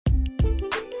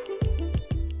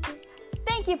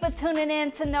you for tuning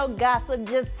in to No Gossip,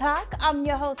 Just Talk. I'm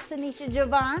your host, Tanisha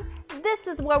Javon. This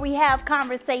is where we have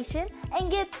conversation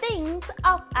and get things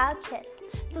off our chest.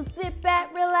 So sit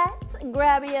back, relax,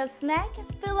 grab your snack,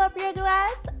 fill up your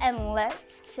glass, and let's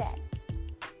chat.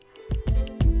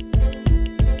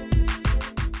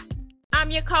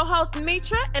 I'm your co-host,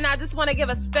 Mitra, and I just want to give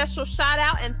a special shout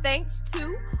out and thanks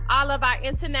to all of our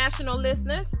international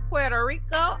listeners: Puerto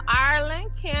Rico,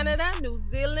 Ireland, Canada, New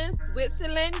Zealand,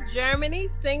 Switzerland, Germany,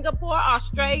 Singapore,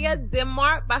 Australia,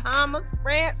 Denmark, Bahamas,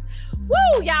 France.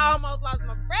 Woo! Y'all almost lost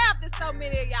my breath. There's so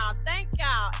many of y'all. Thank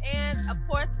y'all. And of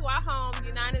course, to our home,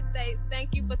 United States,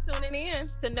 thank you for tuning in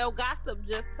to No Gossip,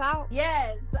 Just Talk.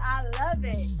 Yes, I love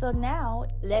it. So now,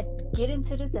 let's get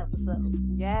into this episode.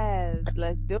 Yes,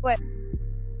 let's do it.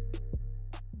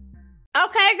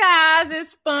 Okay, guys,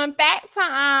 it's fun fact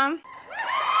time.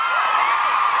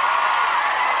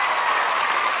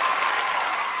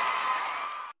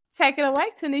 Take it away,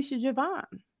 Tanisha Javon.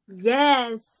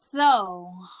 Yes, so,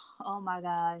 oh my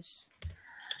gosh.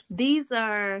 These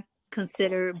are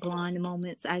considered blonde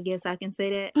moments. I guess I can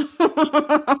say that.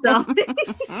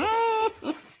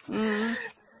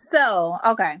 So,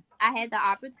 okay. I had the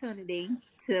opportunity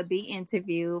to be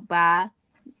interviewed by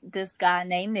this guy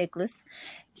named Nicholas.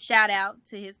 Shout out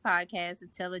to his podcast,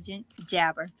 Intelligent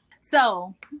Jabber.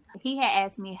 So he had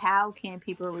asked me, how can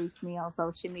people reach me on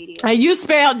social media? And you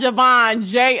spelled Javon,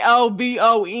 Jobon.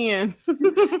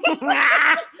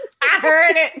 I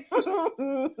heard it.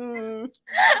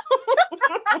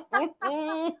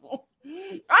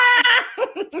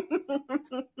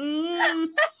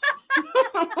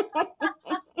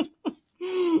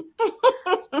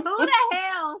 Who the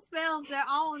hell spells their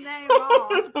own name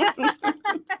wrong?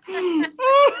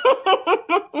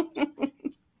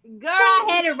 Girl, I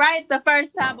had it right the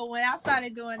first time, but when I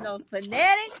started doing those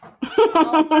phonetics,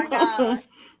 oh my gosh.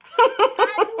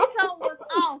 I knew something was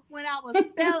off when I was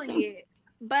spelling it,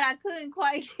 but I couldn't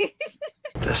quite get it.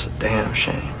 That's a damn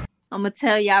shame. I'm going to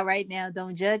tell y'all right now,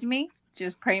 don't judge me.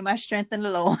 Just pray my strength in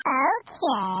the Lord.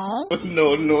 Okay.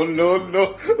 No.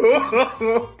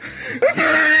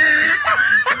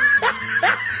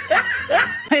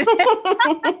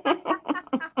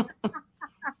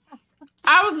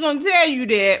 I was going to tell you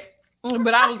that,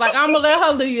 but I was like, I'm going to let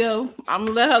her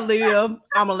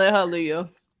live.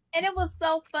 And it was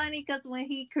so funny because when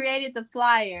he created the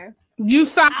flyer, you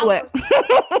saw it.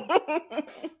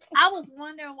 I was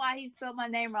wondering why he spelled my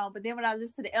name wrong, but then when I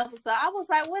listened to the episode, I was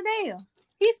like, well, damn,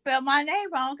 he spelled my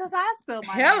name wrong because I spelled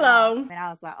my name wrong. And I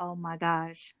was like, oh my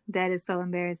gosh, that is so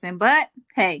embarrassing. But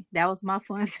hey, that was my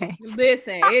fun fact.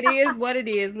 Listen, it is what it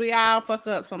is. We all fuck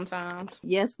up sometimes.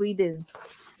 Yes, we do.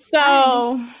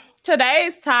 So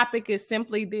today's topic is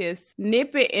simply this: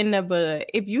 nip it in the bud.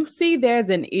 If you see there's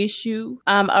an issue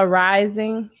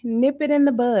arising, nip it in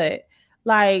the bud.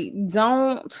 Like,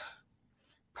 don't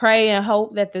pray and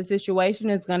hope that the situation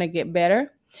is going to get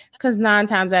better, because 9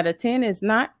 times out of 10 it's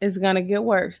not. It's going to get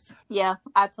worse. Yeah,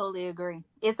 I totally agree.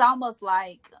 It's almost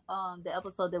like the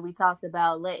episode that we talked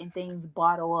about, letting things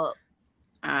bottle up.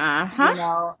 You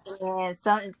know, and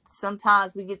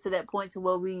sometimes we get to that point to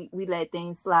where we let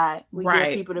things slide. We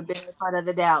give people the benefit of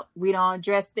the doubt. We don't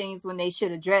address things when they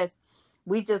should address.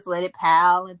 We just let it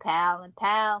pile and pile and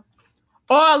pile.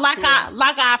 Or like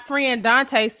our friend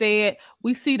Dante said,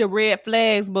 we see the red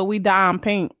flags, but we dye them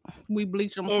pink. We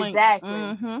bleach them pink.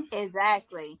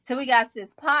 Exactly. So we got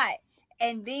this pot,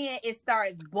 and then it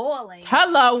starts boiling.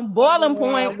 Hello, boiling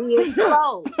point. We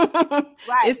explode.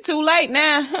 Right. It's too late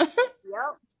now.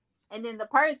 Yep. And then the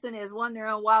person is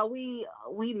wondering why we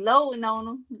loading on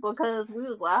them, because we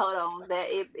was like, hold on, that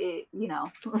it you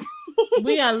know.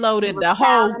 We unloaded the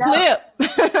whole clip.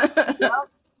 Yep.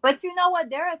 But you know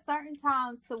what? There are certain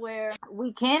times to where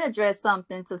we can address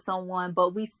something to someone,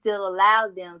 but we still allow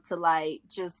them to like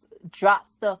just drop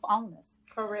stuff on us.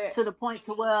 Correct. To the point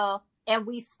to where, and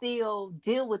we still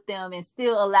deal with them and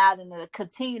still allow them to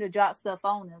continue to drop stuff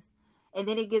on us. And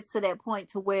then it gets to that point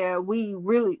to where we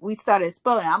start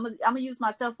exploding. I'm gonna use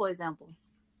myself for example.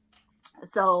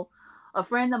 So a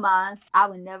friend of mine, I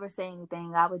would never say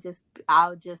anything. I would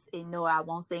just ignore. I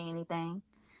won't say anything.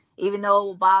 Even though it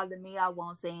will bother me, I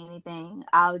won't say anything.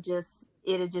 It'll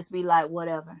just be like,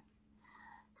 whatever.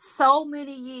 So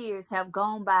many years have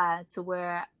gone by to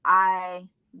where I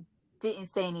didn't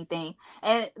say anything.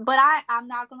 But I'm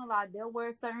not going to lie. There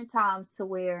were certain times to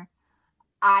where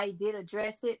I did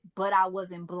address it, but I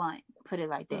wasn't blunt. Put it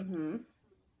like that. Mm-hmm.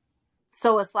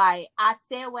 So it's like, I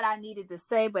said what I needed to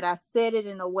say, but I said it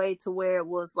in a way to where it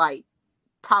was like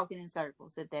talking in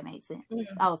circles, if that makes sense.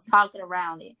 Mm-hmm. I was talking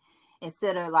around it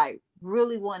instead of like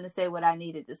really wanting to say what I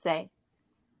needed to say.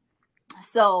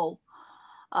 So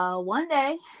One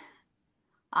day,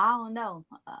 I don't know.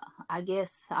 I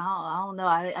guess I don't know.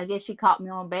 I guess she caught me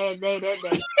on a bad day that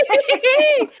day.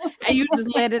 And you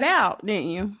just let it out, didn't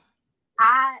you?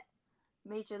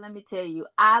 Mitra, let me tell you,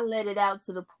 I let it out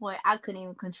to the point I couldn't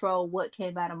even control what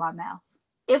came out of my mouth.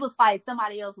 It was like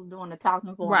somebody else was doing the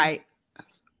talking for me. Right.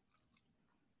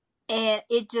 And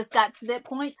it just got to that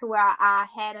point to where I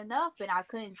had enough and I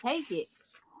couldn't take it.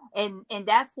 And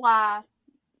that's why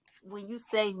when you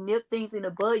say nip things in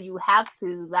the bud, you have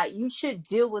to, like, you should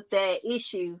deal with that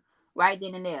issue right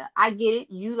then and there. I get it.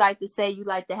 You like to say you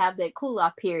like to have that cool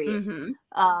off period.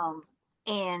 Mm-hmm.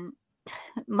 And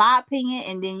my opinion,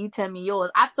 and then you tell me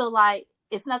yours. I feel like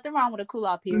it's nothing wrong with a cool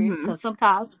off period because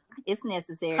sometimes it's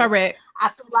necessary. Correct. I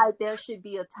feel like there should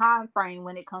be a time frame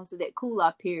when it comes to that cool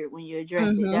off period when you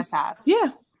address it. That's how I feel.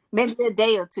 Yeah. Maybe a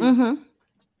day or two.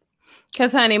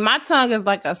 Because, honey, my tongue is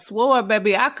like a sword,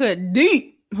 baby. I could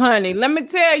deep, honey. Let me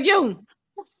tell you.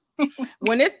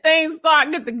 When this thing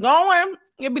start getting going,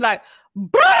 it'll be like,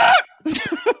 and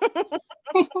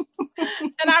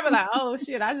I'll be like, oh,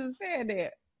 shit, I just said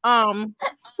that.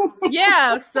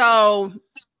 Yeah, so,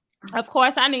 of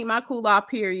course, I need my cool off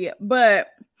period. But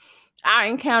I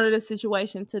encountered a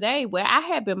situation today where I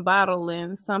had been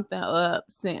bottling something up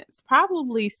since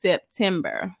probably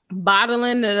September.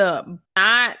 Bottling it up,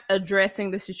 not addressing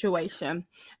the situation.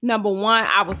 Number one,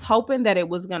 I was hoping that it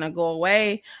was going to go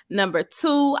away. Number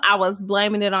two, I was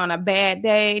blaming it on a bad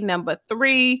day. Number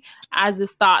three, I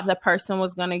just thought the person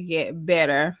was going to get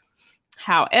better.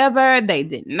 However, they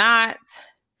did not.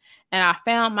 And I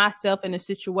found myself in a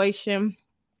situation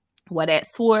where that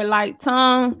sword-like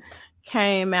tongue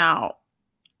came out.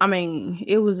 I mean,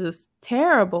 it was just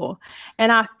terrible.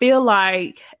 And I feel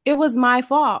like it was my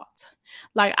fault.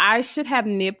 Like, I should have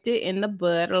nipped it in the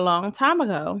bud a long time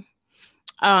ago.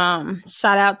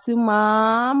 Shout out to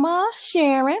Mama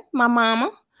Sharon, my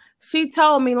mama. She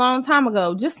told me a long time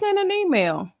ago, just send an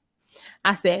email.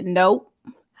 I said, nope.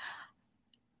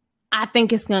 I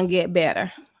think it's going to get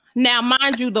better. Now,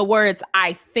 mind you, the words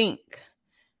I think.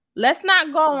 Let's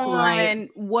not go on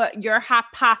what your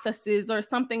hypothesis or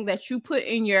something that you put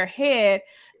in your head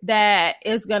that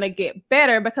is going to get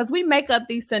better, because we make up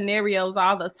these scenarios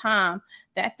all the time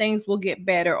that things will get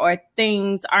better or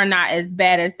things are not as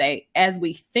bad as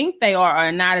we think they are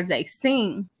or not as they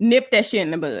seem. Nip that shit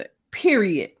in the bud.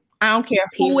 Period. I don't care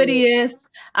who it is.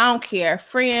 I don't care.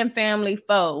 Friend, family,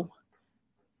 foe.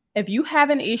 If you have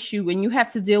an issue and you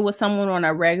have to deal with someone on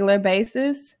a regular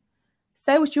basis,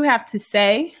 say what you have to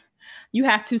say. You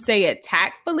have to say it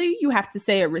tactfully. You have to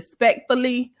say it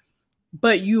respectfully,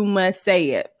 but you must say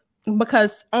it,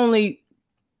 because only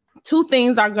two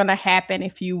things are going to happen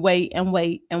if you wait and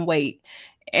wait and wait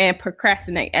and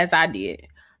procrastinate as I did.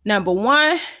 Number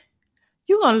one,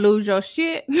 you're going to lose your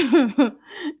shit.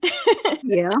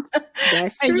 Yeah,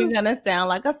 that's true. And you're going to sound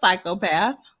like a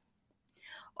psychopath.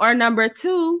 Or number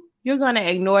two, you're going to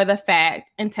ignore the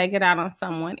fact and take it out on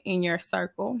someone in your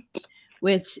circle,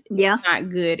 which is not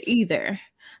good either.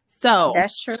 So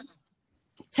that's true.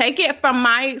 Take it from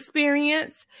my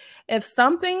experience. If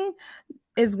something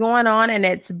is going on and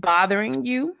it's bothering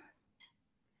you,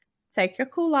 take your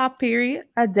cool off period,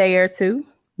 a day or two,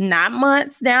 not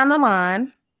months down the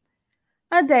line,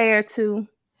 a day or two,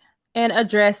 and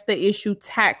address the issue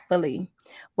tactfully.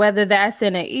 Whether that's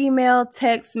in an email,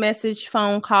 text message,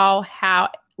 phone call,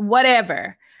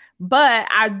 whatever. But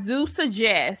I do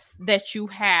suggest that you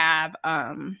have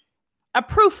a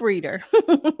proofreader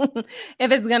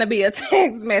if it's going to be a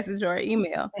text message or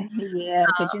email. Yeah,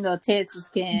 because texts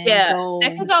can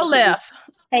they can go left.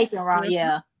 Taken wrong,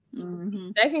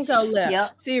 They can go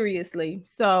left, seriously.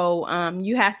 So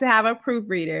you have to have a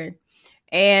proofreader.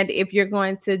 And if you're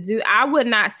going to I would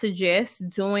not suggest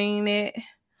doing it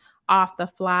off the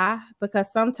fly, because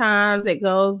sometimes it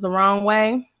goes the wrong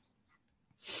way.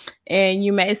 And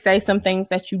you may say some things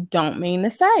that you don't mean to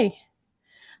say,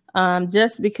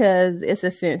 just because it's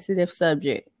a sensitive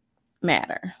subject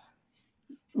matter.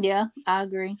 Yeah, I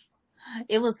agree.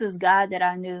 It was this guy that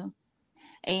I knew,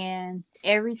 and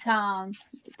every time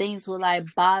things would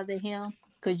like bother him,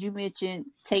 because you mentioned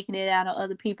taking it out on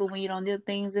other people when you don't nip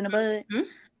things in the bud. Mm-hmm.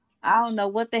 I don't know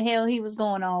what the hell he was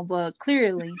going on, but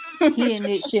clearly he didn't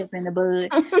nip shit in the bud,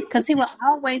 because he would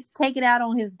always take it out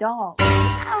on his dog.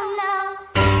 Oh no.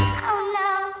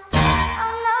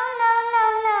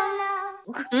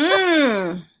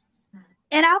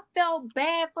 And I felt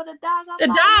bad for the dog. The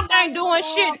dog ain't doing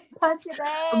shit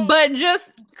but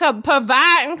just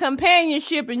providing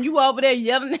companionship, and you over there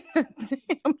yelling at the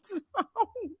damn song.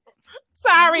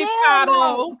 Sorry, Yeah, like,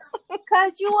 Pato.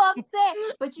 cause you upset.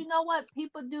 But you know what?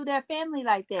 People do their family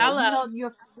like that. You Hello.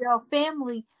 know, your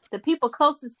family, the people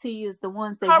closest to you is the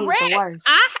ones that get it the Correct. worst.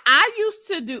 I used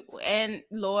to do, and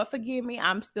Lord forgive me,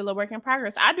 I'm still a work in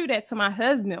progress. I do that to my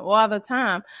husband all the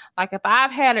time. Like if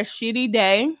I've had a shitty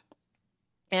day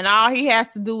and all he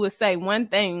has to do is say one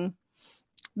thing,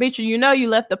 bitch, you know you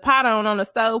left the pot on the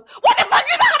stove. What the fuck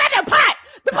you talking about that pot?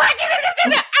 The pot.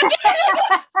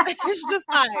 It's just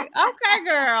like, okay,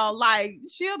 girl, like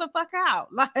chill the fuck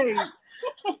out. Like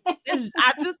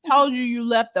I just told you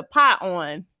left the pot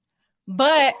on.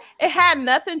 But it had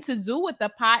nothing to do with the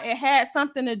pot. It had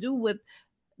something to do with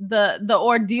the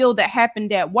ordeal that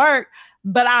happened at work.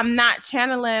 But I'm not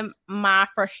channeling my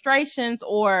frustrations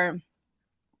or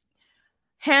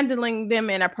handling them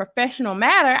in a professional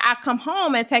manner. I come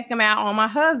home and take them out on my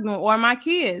husband or my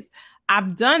kids.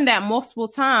 I've done that multiple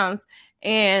times.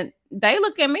 And they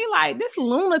look at me like this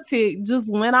lunatic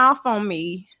just went off on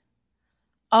me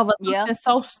over something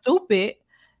so stupid.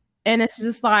 And it's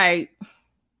just like,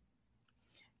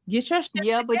 get your shit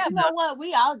Yeah, but together. you know what?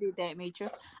 We all did that,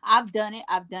 Mitra. I've done it.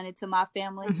 I've done it to my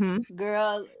family. Mm-hmm.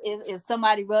 Girl, if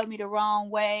somebody rubbed me the wrong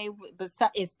way, but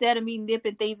instead of me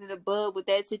nipping things in the bud with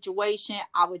that situation,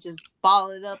 I would just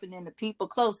ball it up, and then the people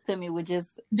close to me would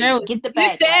just get the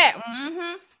backlash.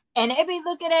 Mm-hmm. And they be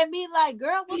looking at me like,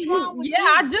 girl, what's wrong with you?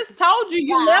 I just told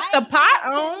you left the pot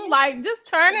on. Like, just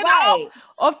turn it off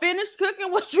or finish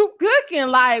cooking what you cooking.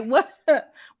 Like,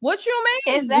 what you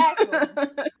mean? Exactly.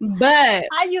 But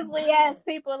I usually ask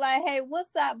people like, hey, what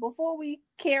side, before we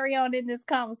carry on in this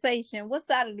conversation, what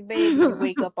side of the bed did you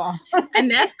wake up on?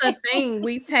 And that's the thing.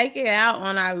 We take it out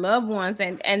on our loved ones,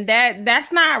 and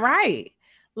that's not right.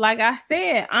 Like I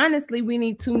said, honestly, we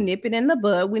need to nip it in the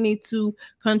bud. We need to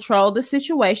control the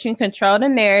situation, control the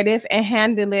narrative, and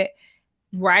handle it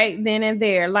right then and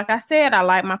there. Like I said, I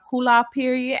like my cool off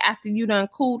period after you done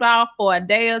cooled off for a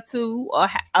day or two or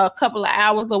a couple of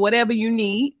hours or whatever you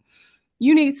need.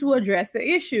 You need to address the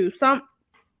issue.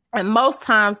 And most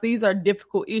times these are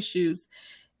difficult issues.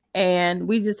 And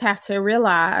we just have to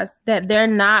realize that they're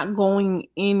not going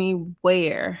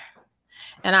anywhere.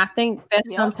 And I think that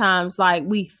sometimes, like,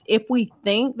 if we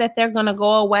think that they're gonna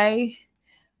go away,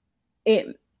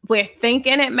 we're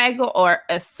thinking it may go or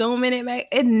assuming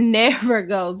it never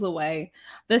goes away.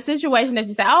 The situation that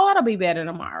you say, oh, it'll be better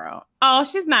tomorrow. Oh,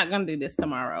 she's not gonna do this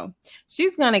tomorrow.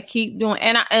 She's gonna keep doing.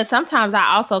 And sometimes I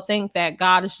also think that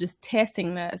God is just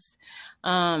testing us.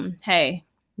 Hey,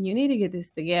 you need to get this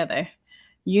together.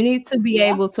 You need to be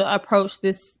able to approach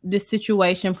this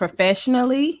situation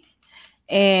professionally.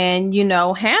 And,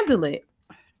 handle it.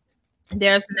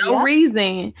 There's no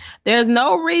reason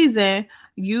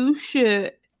you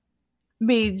should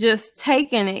be just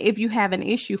taking it if you have an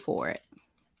issue for it.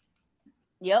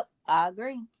 Yep, I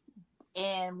agree.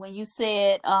 And when you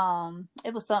said,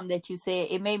 it was something that you said,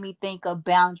 it made me think of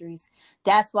boundaries.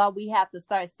 That's why we have to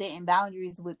start setting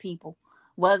boundaries with people,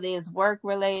 whether it's work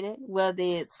related, whether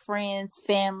it's friends,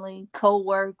 family,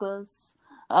 co-workers,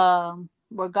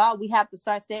 we have to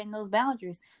start setting those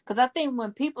boundaries. Because I think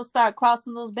when people start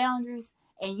crossing those boundaries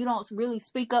and you don't really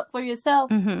speak up for yourself,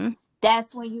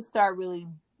 that's when you start really,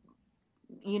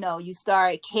 you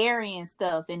start carrying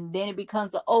stuff, and then it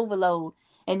becomes an overload.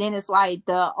 And then it's like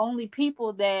the only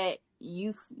people that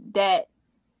you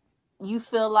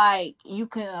feel like you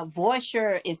can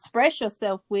express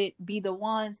yourself with be the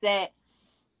ones that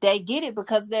get it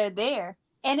because they're there.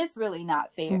 And it's really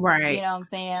not fair. Right. You know what I'm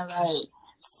saying? Like,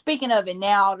 speaking of it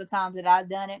now, all the times that I've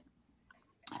done it,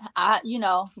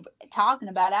 talking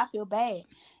about it, I feel bad.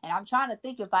 And I'm trying to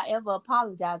think if I ever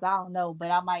apologize. I don't know, but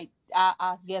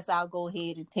I guess I'll go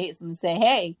ahead and text them and say,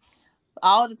 hey,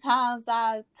 all the times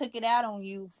I took it out on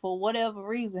you for whatever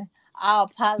reason, I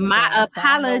apologize. My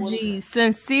apologies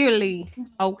sincerely.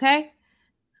 Okay?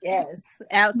 Yes,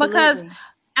 absolutely. Because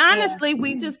honestly,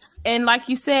 we just, and like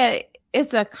you said,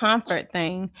 it's a comfort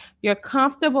thing. You're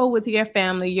comfortable with your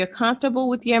family. You're comfortable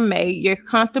with your mate. You're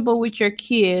comfortable with your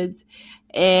kids.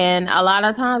 And a lot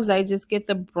of times they just get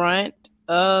the brunt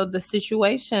of the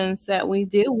situations that we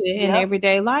deal with in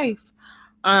everyday life.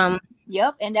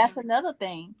 Yep. And that's another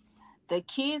thing. The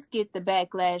kids get the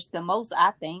backlash the most,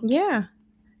 I think. Yeah.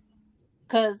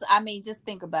 Because, just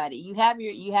think about it. You have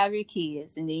your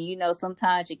kids, and then,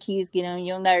 sometimes your kids get on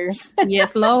your nerves.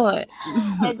 Yes, Lord.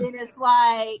 And then it's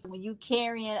like when you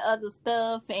carrying other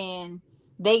stuff and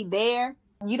they there,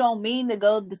 you don't mean to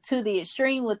go to the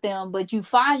extreme with them, but you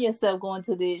find yourself going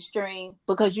to the extreme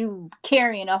because you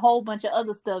carrying a whole bunch of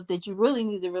other stuff that you really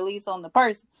need to release on the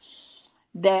person.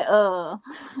 That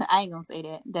I ain't gonna say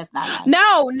that. That's not nice.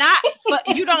 No, not.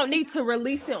 But you don't need to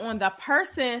release it on the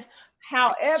person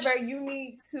However, you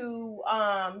need to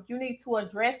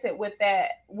address it with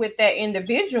that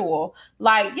individual.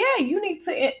 Like, yeah, you need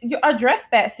to address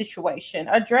that situation,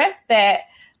 address that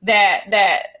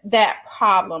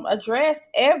problem, address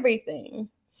everything.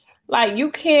 Like,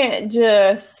 you can't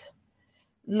just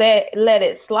let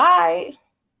it slide.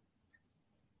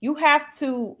 You have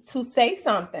to say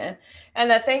something.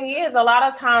 And the thing is, a lot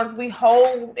of times we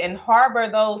hold and harbor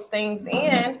those things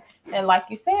in. And like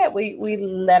you said, we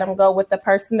let them go with the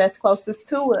person that's closest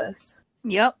to us.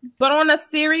 Yep. But on a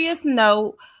serious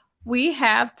note, we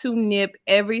have to nip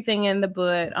everything in the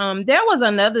bud. There was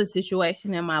another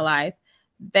situation in my life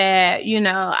that,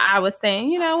 I was saying,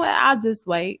 you know what, I'll just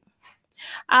wait.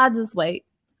 I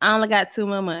only got 2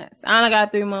 more months. I only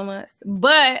got 3 more months.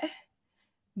 But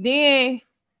then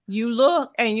you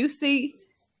look and you see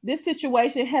this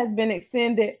situation has been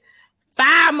extended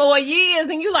 5 more years,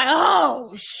 and you're like,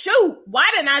 oh shoot, why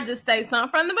didn't I just say something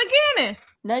from the beginning?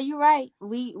 No, you're right.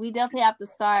 We definitely have to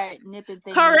start nipping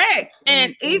things. Correct.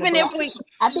 And even if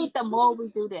I think the more we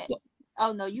do that,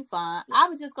 oh no, you fine. I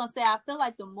was just gonna say, I feel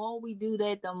like the more we do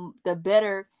that, the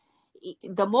better,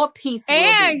 the more peace we'll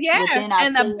be. Yes,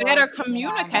 and the better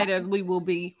communicators we will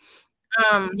be.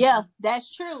 Yeah,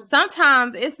 that's true.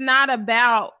 Sometimes it's not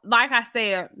about, like I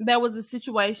said, there was a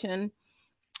situation.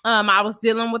 I was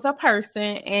dealing with a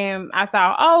person, and I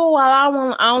thought, oh,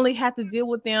 well, I only have to deal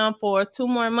with them for 2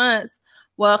 more months.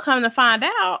 Well, come to find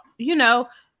out,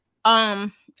 a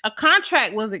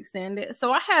contract was extended,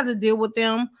 so I had to deal with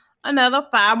them another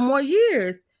 5 more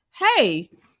years. Hey,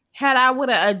 had I would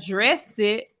have addressed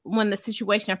it when the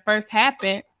situation first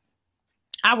happened,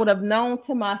 I would have known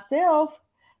to myself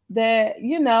that,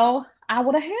 I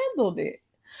would have handled it.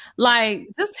 Like,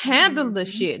 just handle the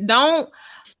shit. Don't.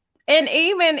 And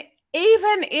even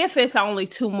if it's only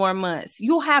 2 more months,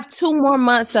 you'll have 2 more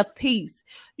months of peace.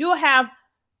 You'll have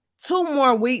 2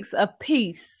 more weeks of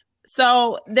peace.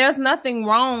 So there's nothing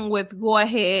wrong with go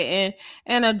ahead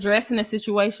and addressing the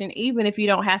situation, even if you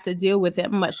don't have to deal with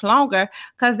it much longer,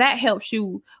 because that helps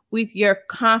you with your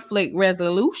conflict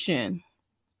resolution.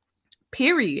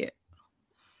 Period.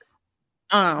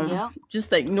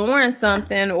 Just ignoring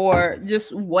something or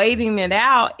just waiting it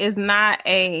out is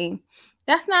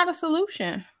that's not a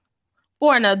solution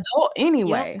for an adult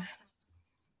anyway.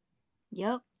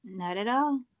 Yep, not at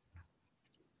all.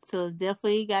 So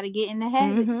definitely got to get in the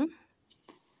habit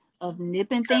of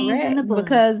nipping things in the bud.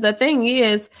 Because the thing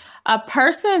is, a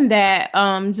person that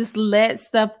just lets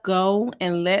stuff go,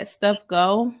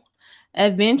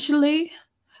 eventually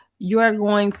you're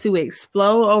going to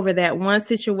explode over that one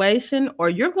situation, or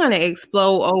you're going to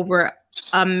explode over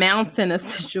a mountain of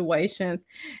situations,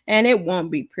 and it won't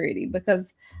be pretty, because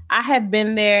I have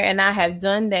been there and I have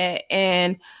done that,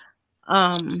 and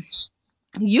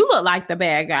you look like the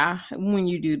bad guy when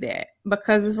you do that,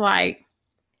 because it's like,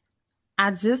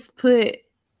 I just put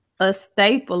a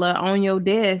stapler on your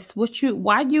desk.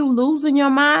 Why you losing your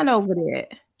mind over that?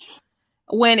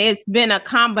 When it's been a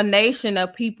combination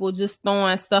of people just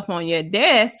throwing stuff on your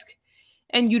desk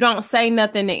and you don't say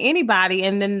nothing to anybody.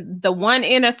 And then the one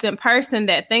innocent person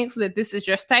that thinks that this is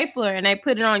your stapler and they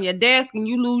put it on your desk and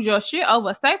you lose your shit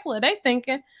over a stapler, they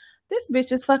thinking, this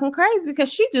bitch is fucking crazy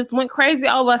because she just went crazy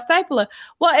over a stapler.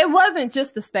 Well, it wasn't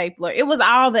just the stapler. It was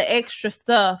all the extra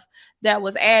stuff that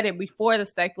was added before the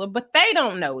stapler, but they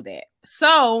don't know that.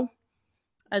 So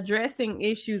addressing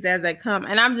issues as they come,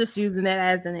 and I'm just using that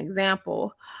as an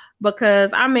example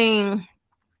because, I mean,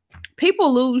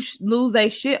 people lose their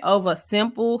shit over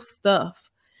simple stuff,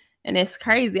 and it's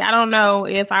crazy. I don't know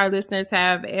if our listeners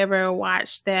have ever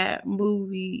watched that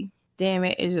movie. Damn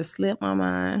it, it just slipped my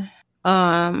mind.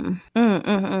 Hold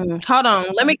on,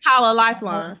 let me call a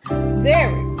lifeline.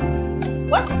 Derek,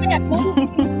 what's that movie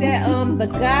that the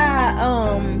guy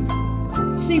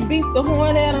she beat the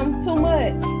horn at him too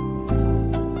much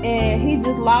and he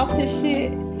just lost his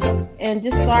shit and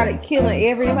just started killing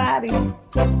everybody?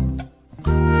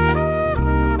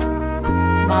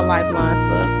 My lifeline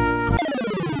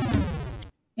sucks.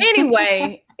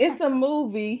 Anyway, it's a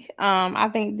movie. I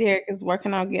think Derek is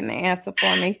working on getting an answer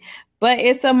for me. But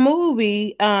it's a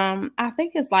movie, I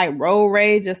think it's like Road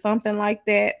Rage or something like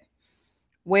that,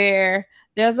 where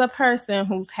there's a person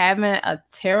who's having a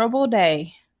terrible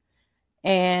day.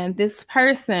 And this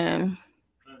person,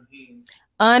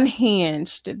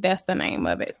 Unhinged, that's the name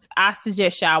of it. I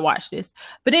suggest y'all watch this.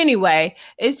 But anyway,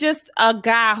 it's just a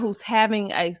guy who's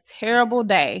having a terrible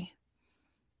day.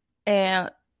 And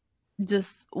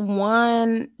just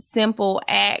one simple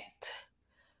act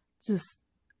just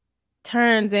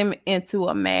turns him into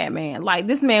a madman. Like,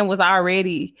 this man was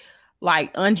already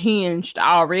like unhinged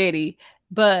already,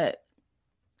 but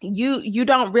you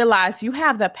don't realize you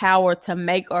have the power to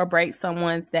make or break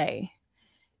someone's day.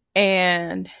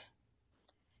 And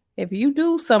if you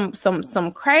do some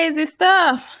crazy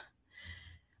stuff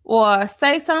or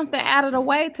say something out of the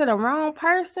way to the wrong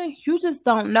person, you just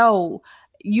don't know.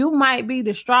 You might be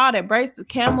the straw that breaks the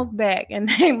camel's back, and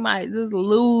they might just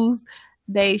lose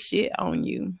they shit on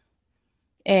you.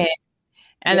 And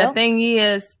the thing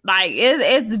is, like,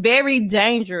 it's very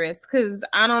dangerous because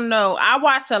I don't know. I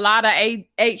watch a lot of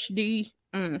HD.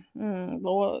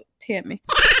 Lord, tell me.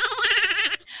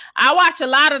 I watch a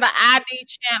lot of the ID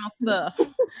channel stuff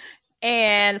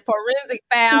and forensic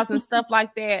files and stuff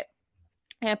like that.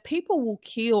 And people will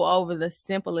kill over the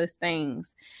simplest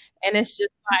things. And it's just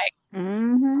like,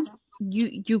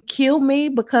 you kill me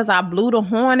because I blew the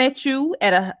horn at you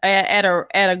at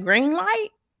a green light.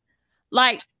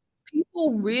 Like,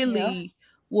 people really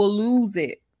will lose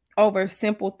it over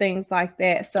simple things like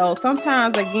that. So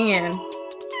sometimes, again,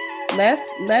 let's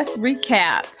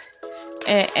recap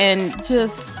and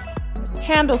just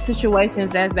handle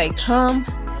situations as they come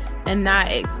and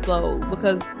not explode,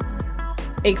 because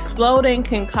exploding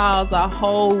can cause a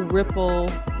whole ripple,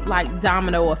 like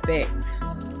domino effect.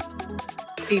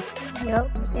 Yep,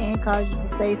 and cause you to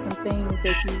say some things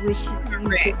that you wish you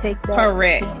could take back.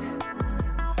 Correct.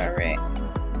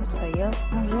 So yeah.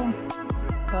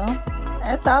 Well,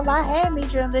 that's all I had,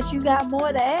 Mitra. Unless you got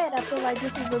more to add, I feel like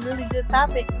this was a really good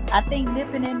topic. I think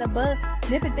nipping things in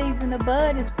the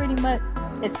bud is pretty much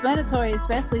explanatory,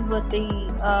 especially with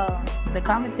the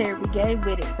commentary we gave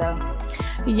with it. So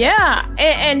yeah,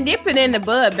 and nipping in the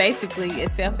bud basically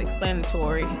is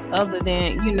self-explanatory, other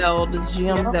than, the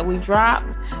gems that we drop.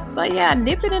 But yeah,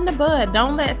 nip it in the bud.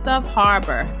 Don't let stuff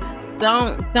harbor.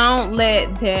 Don't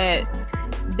let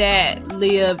that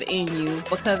live in you,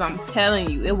 because I'm telling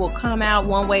you, it will come out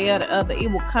one way or the other.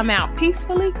 It will come out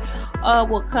peacefully, or it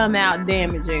will come out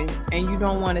damaging, and you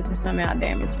don't want it to come out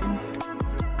damaging.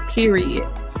 Period.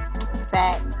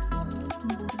 Facts.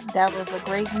 That was a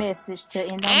great message to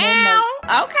end on that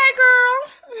note. Okay, girl.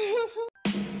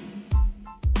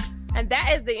 And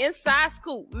that is the Inside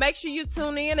Scoop. Make sure you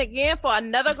tune in again for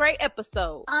another great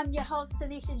episode. I'm your host,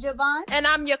 Tanisha Javon. And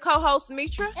I'm your co-host,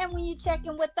 Mitra. And when you check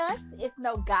in with us, it's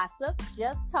no gossip,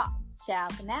 just talk. Ciao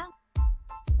for now.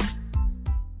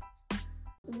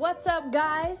 What's up,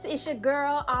 guys? It's your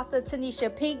girl, author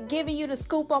Tanisha Peak, giving you the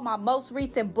scoop on my most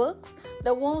recent books,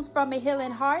 The Wounds from a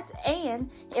Healing Heart, and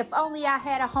If Only I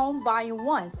Had a Home, Volume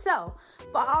 1. So,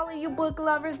 for all of you book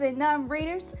lovers and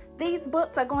non-readers, these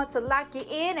books are going to lock you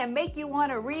in and make you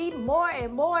want to read more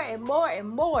and more and more and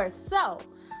more. So,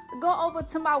 go over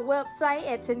to my website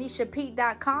at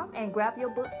tanishapeak.com and grab your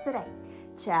books today.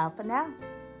 Ciao for now.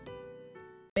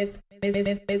 It's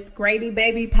Grady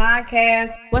Baby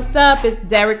Podcast. What's up? It's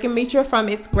Derek and Mitra from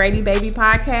It's Grady Baby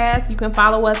Podcast. You can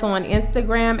follow us on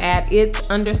Instagram at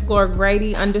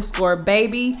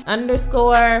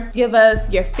it's_Grady_baby_. Give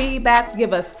us your feedbacks.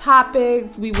 Give us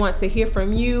topics. We want to hear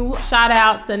from you. Shout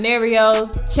out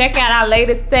scenarios. Check out our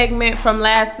latest segment from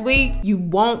last week. You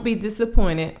won't be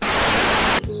disappointed.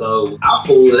 So I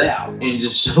pull it out and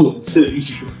just show it to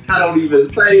you. I don't even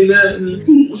say nothing.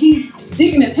 He's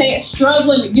sticking his head,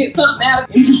 struggling to get something out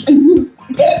of it, and just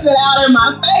gets it out in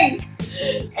my face.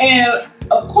 And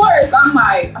of course, I'm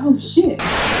like, oh shit.